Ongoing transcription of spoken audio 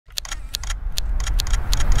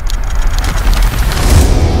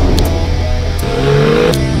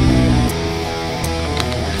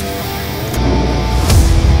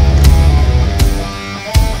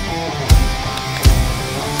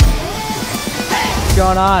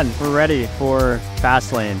going on? We're ready for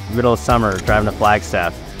Fast Lane, middle of summer, driving to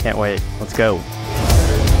Flagstaff. Can't wait. Let's go.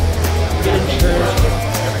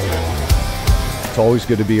 It's always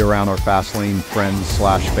good to be around our Fast Lane friends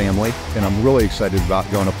 / family, and I'm really excited about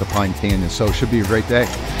going up to Pine Canyon, so it should be a great day.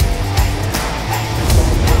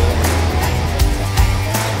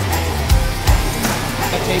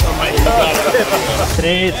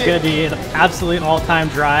 Today it's going to be an absolute all-time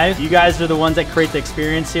drive. You guys are the ones that create the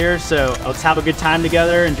experience here, so let's have a good time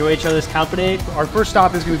together, enjoy each other's company. Our first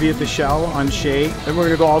stop is going to be at the Shell on Shea. Then we're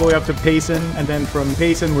going to go all the way up to Payson, and then from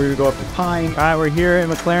Payson we're going to go up to Pine. All right, we're here in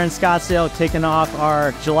McLaren, Scottsdale, kicking off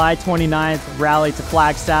our July 29th rally to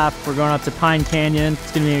Flagstaff. We're going up to Pine Canyon.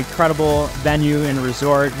 It's going to be an incredible venue and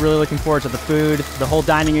resort. Really looking forward to the food, the whole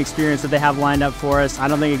dining experience that they have lined up for us. I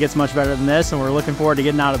don't think it gets much better than this, and we're looking forward to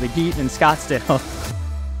getting out of the heat in Scottsdale.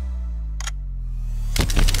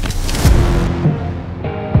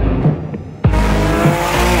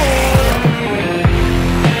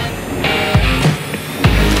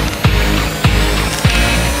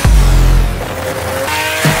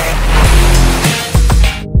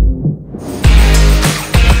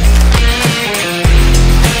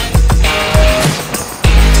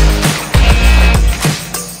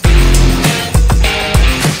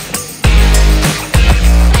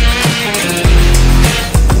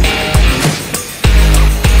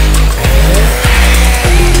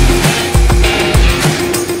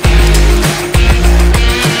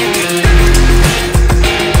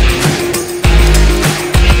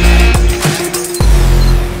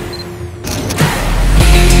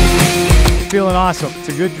 Feeling awesome. It's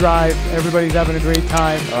a good drive. Everybody's having a great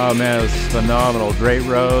time. Oh man, it was phenomenal. Great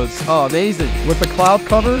roads. Oh, amazing. With the cloud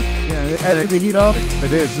cover, as the heat up,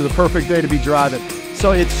 it is the perfect day to be driving.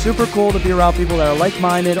 So it's super cool to be around people that are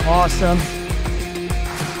like-minded, awesome.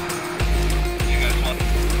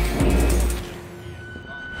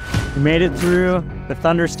 We made it through the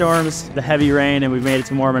thunderstorms, the heavy rain, and we've made it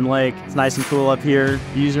to Mormon Lake. It's nice and cool up here.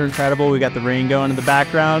 Views are incredible. We got the rain going in the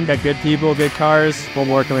background. Got good people, good cars. What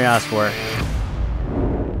more can we ask for?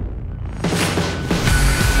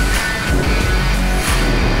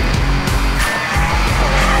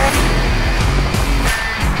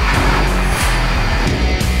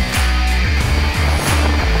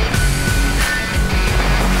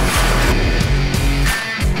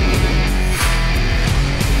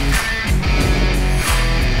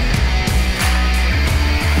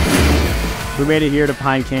 We made it here to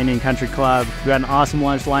Pine Canyon Country Club. We got an awesome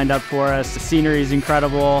lunch lined up for us. The scenery is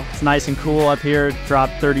incredible. It's nice and cool up here.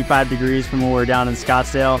 Dropped 35 degrees from when we were down in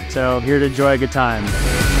Scottsdale. So here to enjoy a good time.